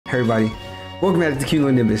Everybody, welcome back to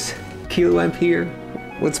Cumulonimbus. Kilo Amp here.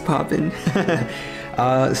 What's poppin'?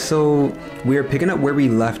 So we're picking up where we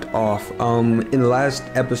left off. In the last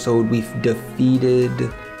episode, we've defeated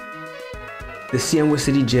the Sienwa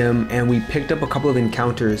City Gym, and we picked up a couple of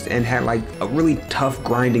encounters and had like a really tough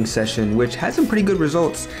grinding session, which had some pretty good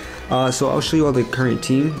results. So I'll show you all the current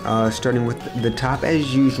team, starting with the top.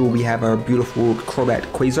 As usual, we have our beautiful Crobat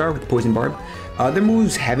Quasar with Poison Barb. Their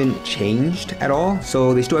moves haven't changed at all,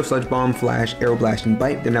 so they still have Sludge Bomb, Flash, Aero Blast, and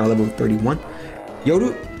Bite. They're now level 31.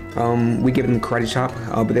 Yoda, we give them Karate Chop,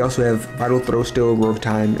 but they also have Vital Throw still, Roar of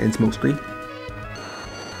Time, and Smoke Screen.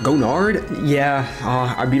 Gonard, yeah,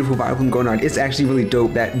 our beautiful Vileplume Gonard. It's actually really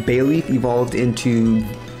dope that Bayleaf evolved into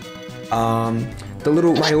the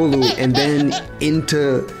little Riolu and then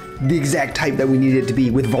into the exact type that we needed it to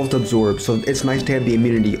be with Volt Absorb, so it's nice to have the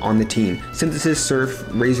immunity on the team. Synthesis, Surf,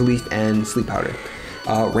 Razor Leaf, and Sleep Powder.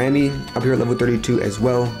 Rami up here at level 32 as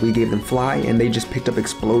well. We gave them Fly, and they just picked up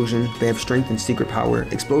Explosion. They have Strength and Secret Power.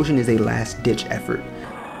 Explosion is a last-ditch effort.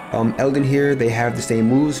 Elden here, they have the same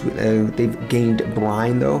moves. They've gained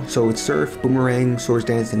Brine though, so it's Surf, Boomerang, Swords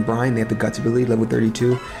Dance, and Brine. They have the Guts ability, level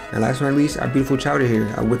 32. And last but not least, our beautiful Chowder here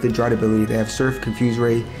with the Drought ability. They have Surf, Confuse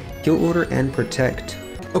Ray, Heal Order, and Protect.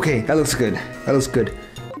 Okay, that looks good. That looks good.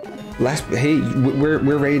 Hey,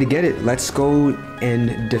 we're ready to get it. Let's go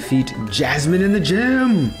and defeat Jasmine in the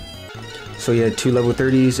gym. So yeah, 2 level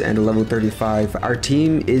 30s and a level 35. Our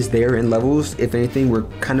team is there in levels. If anything, we're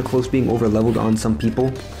kind of close being over leveled on some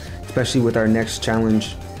people, especially with our next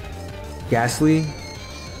challenge. Ghastly,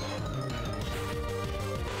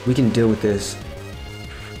 we can deal with this.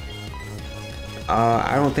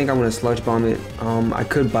 I don't think I want to Sludge Bomb it. I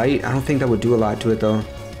could Bite. I don't think that would do a lot to it though.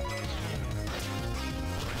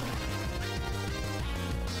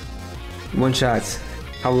 One shots.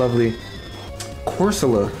 How lovely.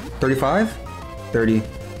 Corsola, 35? 30.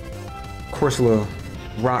 Corsola,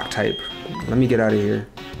 rock type. Let me get out of here.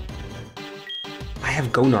 I have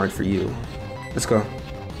Gonard for you. Let's go.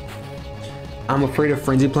 I'm afraid of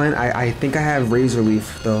Frenzy Plant. I think I have Razor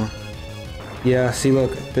Leaf though. Yeah, see,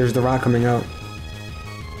 look, there's the rock coming out.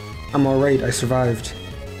 I'm alright, I survived.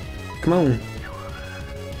 Come on.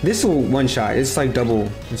 This will one shot. It's like double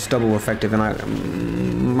effective,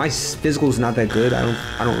 and my physical is not that good. I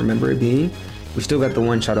don't remember it being. We still got the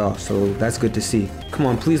one shot off, so that's good to see. Come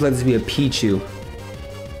on, please let this be a Pichu.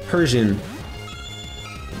 Persian.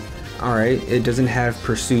 All right, it doesn't have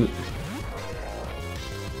Pursuit.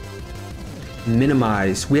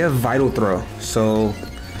 Minimize. We have Vital Throw, so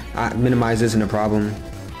Minimize isn't a problem.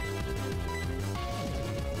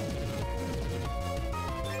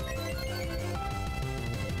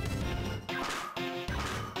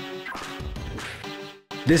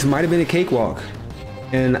 This might have been a cakewalk,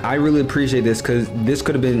 and I really appreciate this because this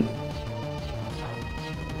could have been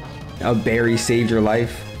a berry saved your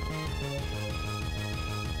life.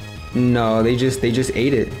 No, they just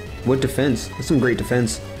ate it. What defense? That's some great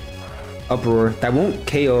defense. Uproar. That won't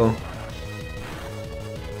KO.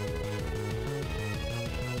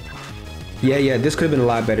 Yeah, this could have been a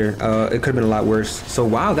lot better. It could have been a lot worse. So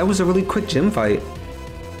wow, that was a really quick gym fight.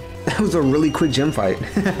 That was a really quick gym fight.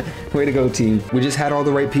 Way to go, team. We just had all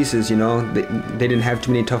the right pieces, you know? They didn't have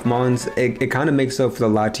too many tough mons. It kind of makes up for the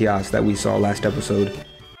Latias that we saw last episode.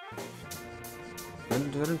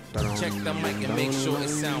 Check the mic and make sure it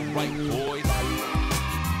sound right, boys.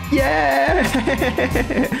 Yeah!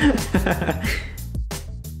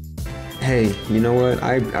 Hey, you know what?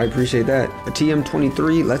 I appreciate that. A TM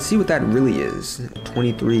 23, let's see what that really is.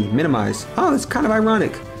 23, minimize. Oh, it's kind of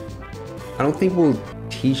ironic. I don't think we'll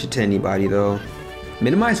teach it to anybody though.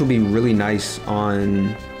 Minimize will be really nice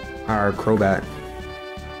on our Crobat,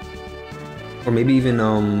 or maybe even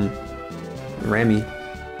Rami.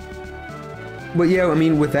 But yeah, I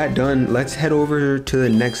mean, with that done, let's head over to the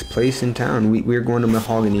next place in town. We're going to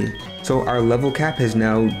Mahogany. So our level cap has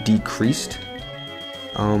now decreased.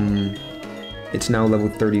 It's now level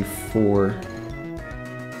 34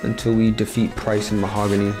 until we defeat Price and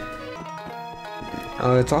Mahogany.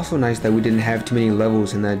 It's also nice that we didn't have too many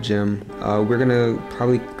levels in that gym. We're gonna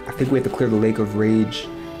probably, I think we have to clear the Lake of Rage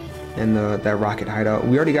and that rocket hideout.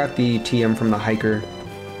 We already got the TM from the hiker.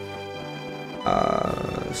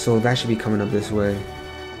 So that should be coming up this way.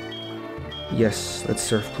 Yes, let's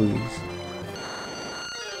surf, please.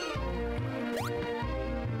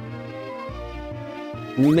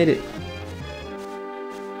 We made it.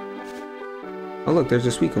 Oh look, there's a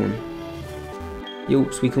Suicune. Yo,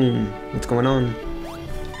 Suicune, what's going on?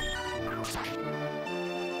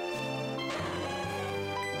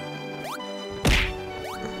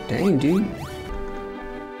 Dang, dude.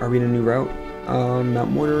 Are we in a new route? Not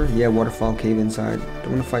mortar. Yeah, waterfall cave inside.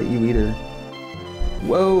 Don't want to fight you either.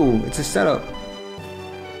 Whoa, it's a setup.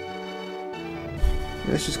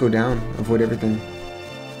 Let's just go down. Avoid everything.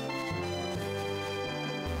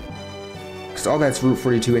 Because all that's Route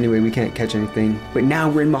 42 anyway, we can't catch anything. But now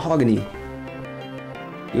we're in Mahogany.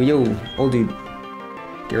 Yo, old dude.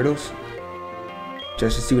 Gyarados?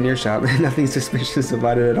 Just a souvenir shop. Nothing suspicious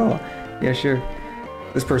about it at all. Yeah, sure.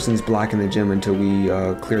 This person's blocking the gym until we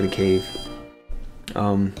clear the cave.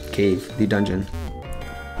 The dungeon.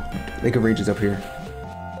 Lake of Rage is up here.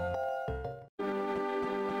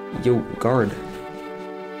 Yo, guard.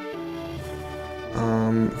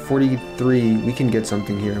 43, we can get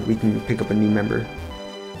something here. We can pick up a new member.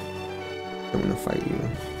 Don't want to fight you.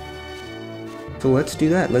 So let's do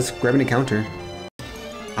that. Let's grab an encounter.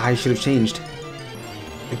 I should have changed.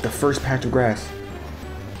 Like the first patch of grass.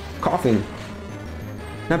 Coughing.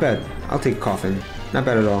 Not bad. I'll take coughing. Not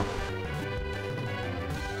bad at all.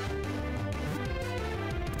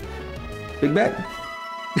 Big bet.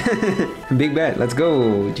 Big bet. Let's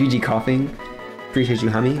go. GG coughing. Appreciate you,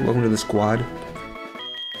 homie. Welcome to the squad.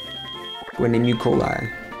 We're gonna name you Coli.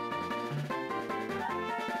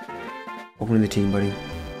 Welcome to the team, buddy.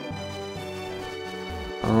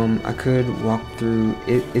 I could walk through.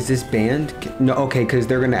 Is this banned? No, okay, because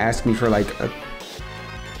they're gonna ask me for like a.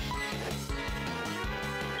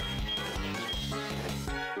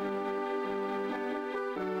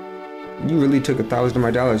 You really took $1,000 of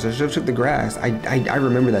my dollars. I should have took the grass. I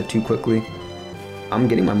remember that too quickly. I'm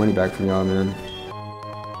getting my money back from y'all, man.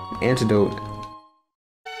 Antidote.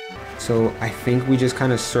 So I think we just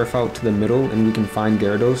kind of surf out to the middle and we can find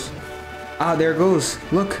Gyarados. Ah, there it goes.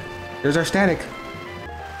 Look, there's our static.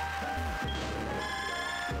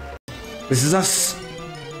 This is us.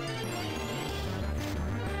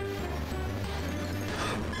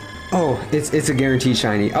 Oh, it's a guaranteed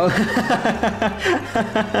shiny. Oh.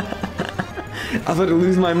 I was about to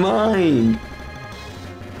lose my mind.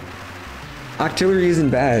 Octillery isn't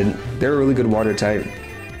bad. They're a really good water type.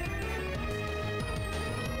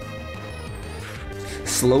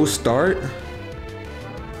 Slow start.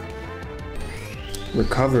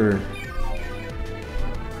 Recover.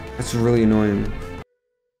 That's really annoying.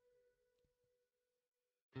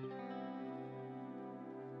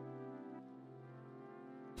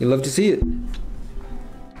 You love to see it.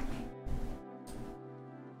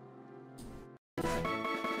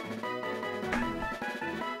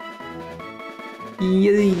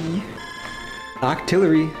 Yay!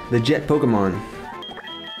 Octillery, the jet Pokemon.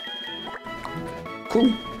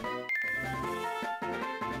 Cool.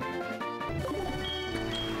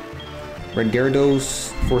 Red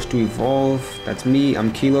Gyarados, forced to evolve. That's me,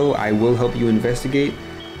 I'm Kilo. I will help you investigate.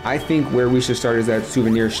 I think where we should start is that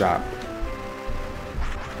souvenir shop.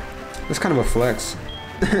 That's kind of a flex.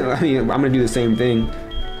 I mean, I'm gonna do the same thing.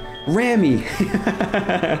 Rammy!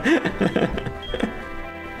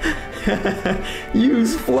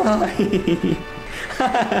 Use fly!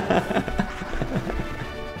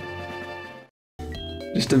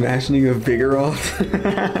 Just imagining a Vigoroth.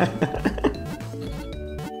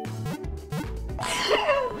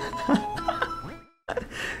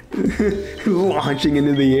 Launching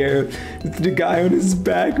into the air. It's the guy on his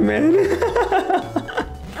back, man.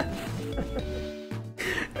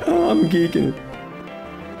 Oh, I'm geeking.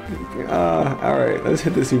 Alright, let's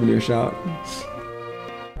hit the souvenir shop.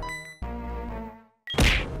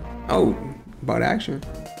 Oh, about action.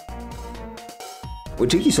 What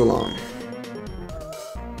took you so long?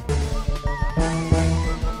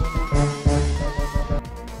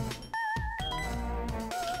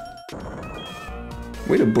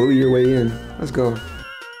 Way to bully your way in. Let's go.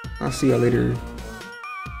 I'll see y'all later.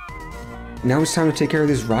 Now it's time to take care of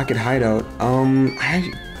this rocket hideout.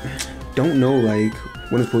 I don't know, like,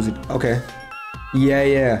 when it's supposed to... Okay.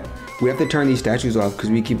 Yeah. We have to turn these statues off because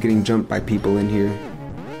we keep getting jumped by people in here.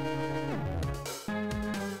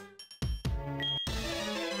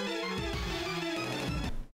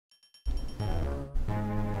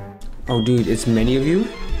 Oh, dude, it's many of you?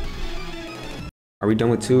 Are we done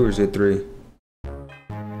with 2 or is it 3?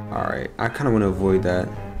 Alright, I kind of want to avoid that.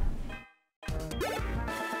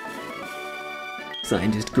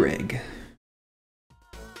 Scientist Greg.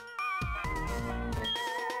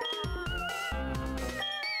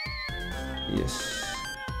 Yes.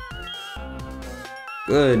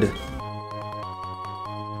 Good.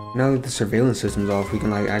 Now that the surveillance system's off, we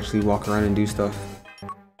can like actually walk around and do stuff.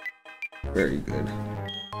 Very good.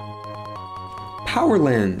 Power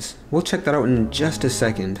Lens. We'll check that out in just a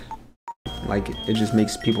second. Like, it just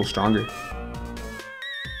makes people stronger.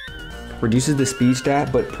 Reduces the speed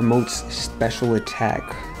stat, but promotes special attack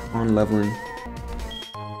on leveling.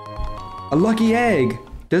 A lucky egg.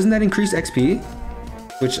 Doesn't that increase XP?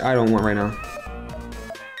 Which I don't want right now.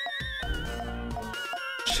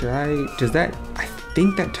 Should I? Does that? I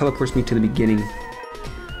think that teleports me to the beginning.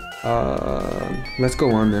 Let's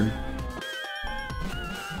go on then.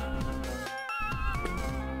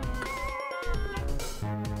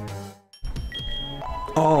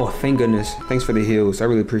 Oh, thank goodness. Thanks for the heals. I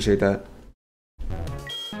really appreciate that.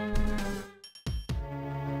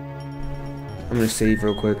 I'm gonna save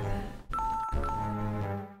real quick.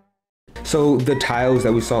 So the tiles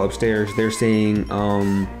that we saw upstairs, they're saying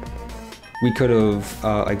we could have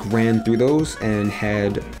like ran through those and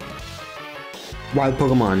had wild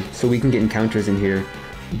Pokemon, so we can get encounters in here.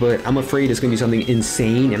 But I'm afraid it's gonna be something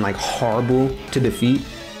insane and like horrible to defeat,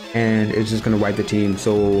 and it's just gonna wipe the team.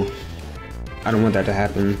 So I don't want that to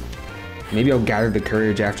happen. Maybe I'll gather the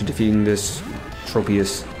courage after defeating this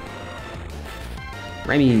Tropius.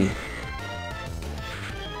 Remy.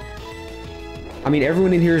 I mean,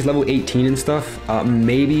 everyone in here is level 18 and stuff.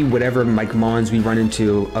 Maybe whatever like mons we run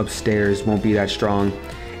into upstairs won't be that strong.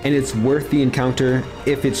 And it's worth the encounter.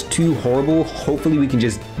 If it's too horrible, hopefully we can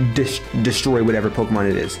just destroy whatever Pokemon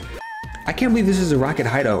it is. I can't believe this is a rocket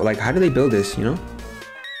hideout. Like, how do they build this, you know?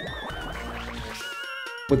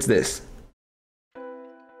 What's this?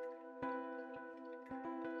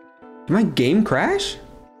 Did my game crash?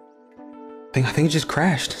 I think it just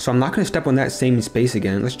crashed. So I'm not gonna step on that same space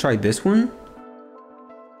again. Let's try this one.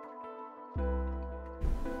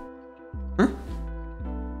 Huh?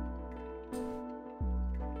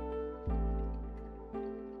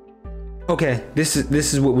 Okay, this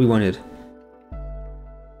is what we wanted.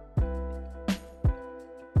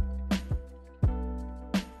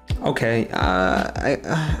 Okay,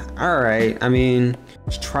 all right. I mean,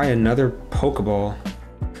 let's try another Pokeball.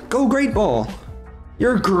 Go Great Ball!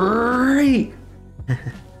 You're great!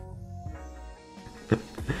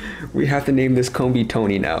 We have to name this Combi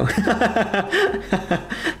Tony now.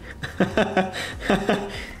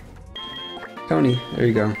 Tony, there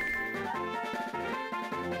you go.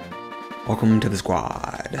 Welcome to the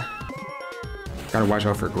squad. Gotta watch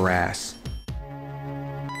out for grass.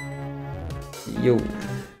 Yo.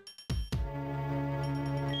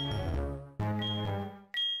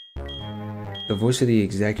 The voice of the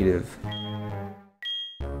executive.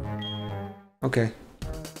 Okay.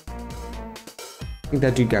 I think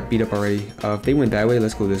that dude got beat up already. If they went that way,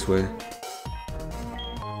 let's go this way.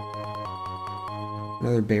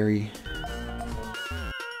 Another berry.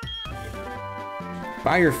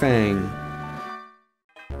 Fire Fang.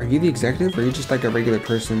 Are you the executive or are you just like a regular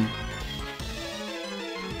person?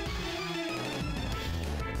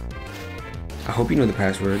 I hope you know the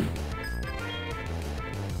password.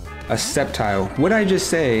 A Sceptile. What'd I just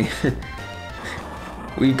say?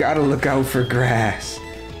 We gotta look out for grass.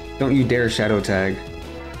 Don't you dare shadow tag.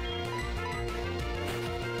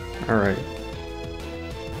 Alright.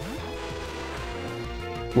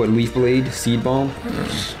 What, Leaf Blade? Seed Bomb?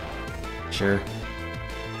 Sure.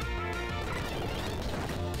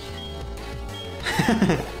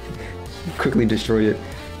 Quickly destroyed it.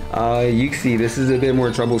 Yuxi, this is a bit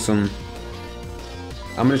more troublesome.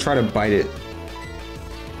 I'm gonna try to bite it.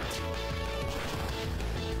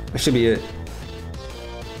 That should be it.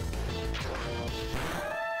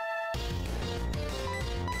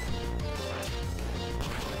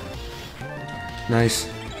 Nice.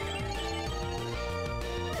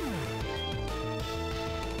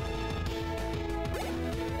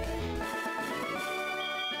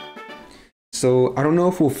 So I don't know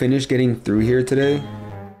if we'll finish getting through here today.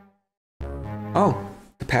 Oh,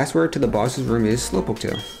 the password to the boss's room is Slowpoke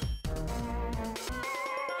Tail.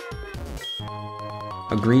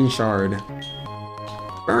 A green shard.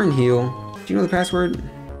 Burn Heal. Do you know the password?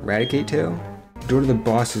 Eradicate Tail. Door to the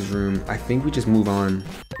boss's room. I think we just move on.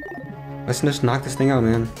 Let's just knock this thing out,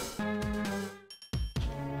 man.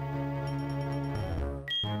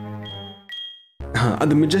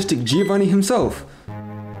 The majestic Giovanni himself.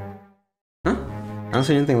 Huh? I don't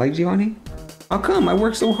say anything like Giovanni? How come? I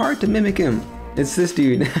worked so hard to mimic him. It's this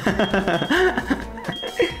dude.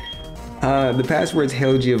 The password's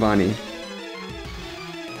Hail Giovanni.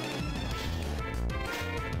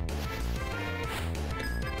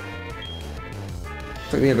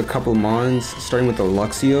 Looks like we have a couple mons, starting with the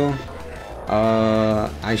Luxio.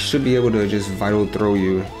 I should be able to just Vital Throw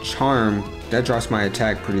you. Charm, that drops my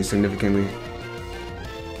attack pretty significantly.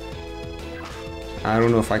 I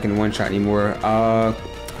don't know if I can one-shot anymore. I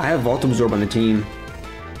have Vault Absorb on the team.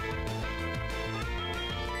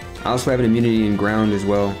 I also have an immunity in ground as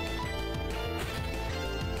well.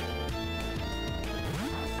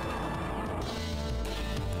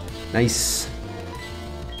 Nice.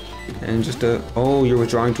 And just a... Oh, you're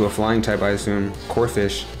withdrawing to a flying type, I assume.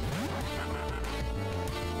 Corefish.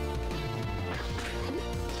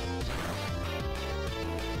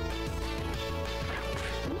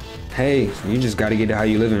 Hey, you just gotta get to how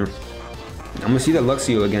you living. I'm gonna see that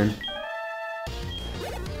Luxio again.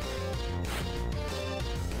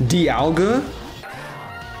 Dialga?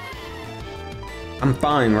 I'm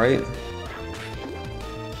fine, right?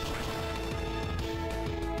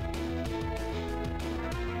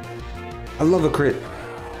 I love a crit.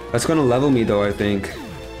 That's gonna level me though, I think.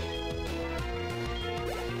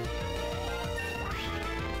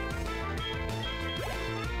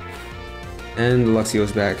 And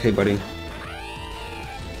Luxio's back. Hey, buddy.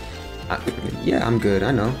 Yeah, I'm good.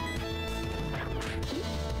 I know.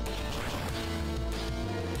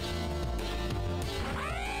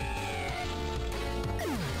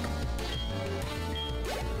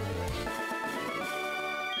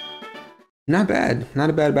 Not bad. Not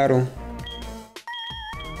a bad battle.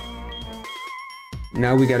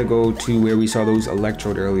 Now we gotta go to where we saw those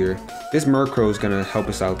Electrode earlier. This Murkrow is gonna help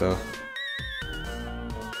us out though.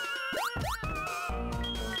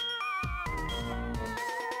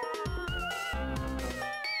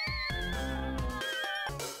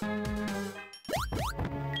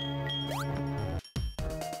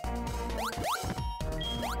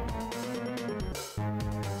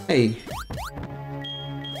 Hey.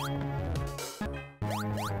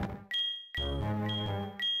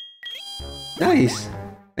 Nice.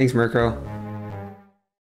 Thanks, Murkrow.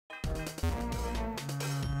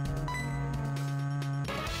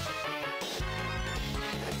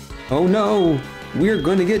 Oh no! We're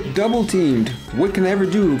gonna get double teamed! What can I ever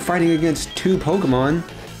do fighting against two Pokemon?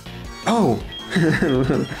 Oh!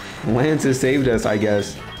 Lance has saved us, I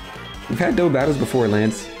guess. We've had no battles before,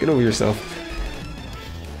 Lance. Get over yourself.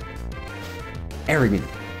 Arrogant.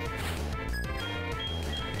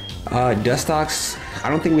 Dustox, I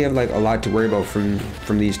don't think we have like a lot to worry about from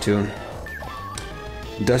these two.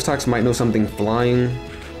 Dustox might know something flying.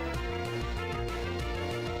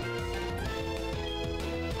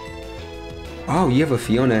 Oh, you have a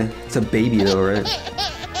Fiona. It's a baby though, right?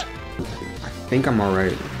 I think I'm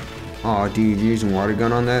alright. Oh, dude, you're using Water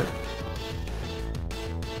Gun on that?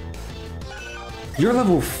 You're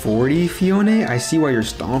level 40, Fiona? I see why you're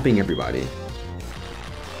stomping everybody.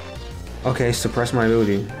 Okay, suppress my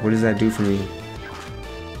ability. What does that do for me?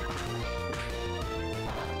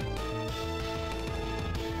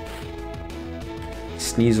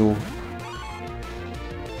 Sneasel.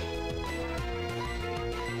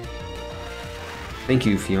 Thank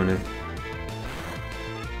you, Fiona.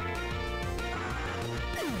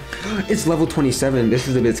 It's level 27. This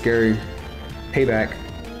is a bit scary. Payback.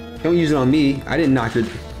 Don't use it on me. I didn't knock your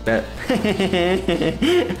bet.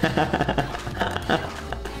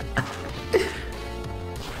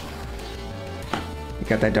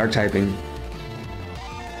 Got that dark typing.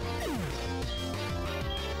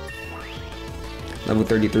 Level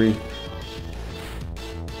 33.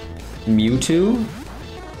 Mewtwo?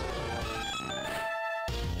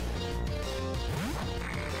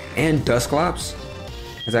 And Dusclops?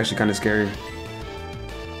 That's actually kind of scary.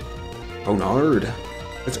 Oh, Nard.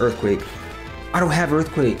 It's Earthquake. I don't have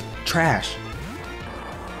Earthquake. Trash.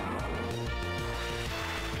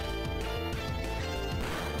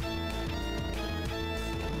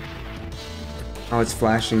 Oh, it's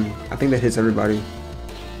flashing. I think that hits everybody.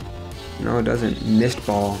 No, it doesn't. Mist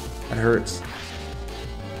Ball. That hurts.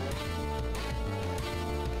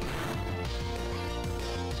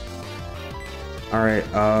 Alright,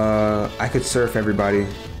 I could surf everybody.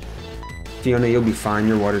 Fiona, you'll be fine.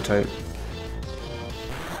 You're water type.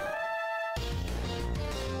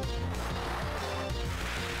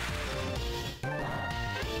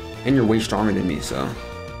 And you're way stronger than me, so.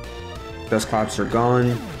 Dusclops are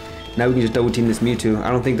gone. Now we can just double team this Mewtwo.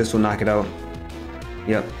 I don't think this will knock it out.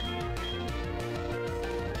 Yep.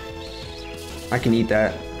 I can eat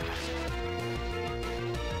that.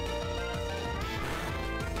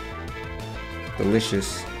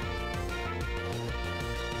 Delicious.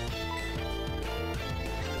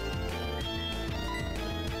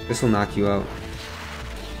 This will knock you out.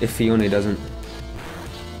 If Fiona doesn't.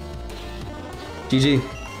 GG.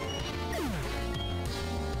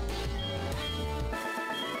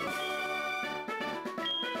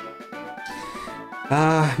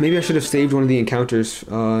 Maybe I should have saved one of the encounters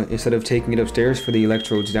instead of taking it upstairs for the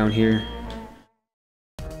electrodes down here.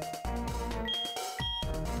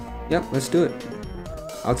 Yep, let's do it.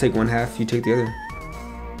 I'll take one half, you take the other.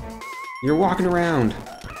 You're walking around.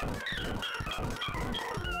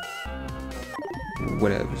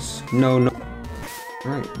 Whatevs. No, no.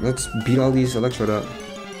 Alright, let's beat all these electrode up.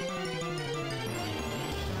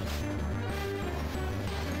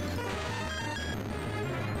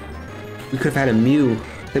 We could have had a Mew.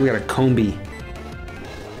 I think we got a Combi.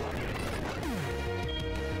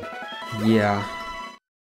 Yeah.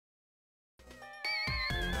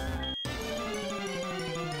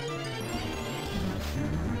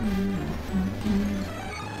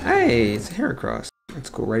 Hey, it's a Heracross. Let's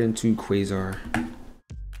go right into Quasar.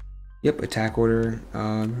 Yep, attack order.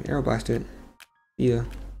 Aeroblast it. Yeah.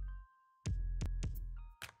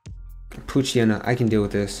 Poochyena, I can deal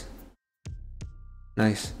with this.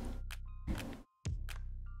 Nice.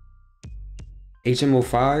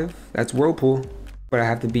 HM05, that's Whirlpool, but I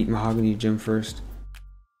have to beat Mahogany Gym first.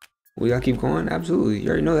 We gotta keep going? Absolutely, you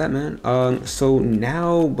already know that, man. So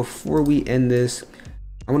now, before we end this,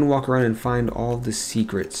 I want to walk around and find all the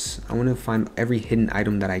secrets. I want to find every hidden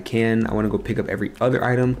item that I can. I want to go pick up every other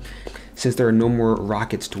item, since there are no more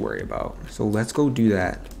rockets to worry about. So let's go do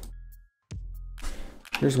that.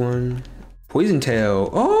 Here's one. Poison Tail.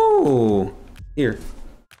 Oh! Here.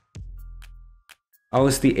 Oh,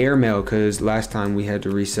 it's the airmail, because last time we had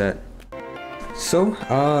to reset. So,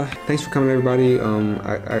 thanks for coming, everybody.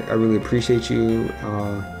 I really appreciate you.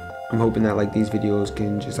 I'm hoping that like these videos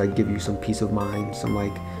can just like give you some peace of mind, some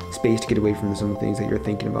like space to get away from some of the things that you're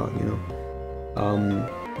thinking about, you know.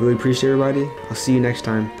 Really appreciate everybody. I'll see you next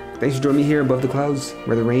time. Thanks for joining me here above the clouds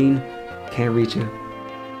where the rain can't reach you.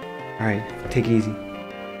 All right, take it easy.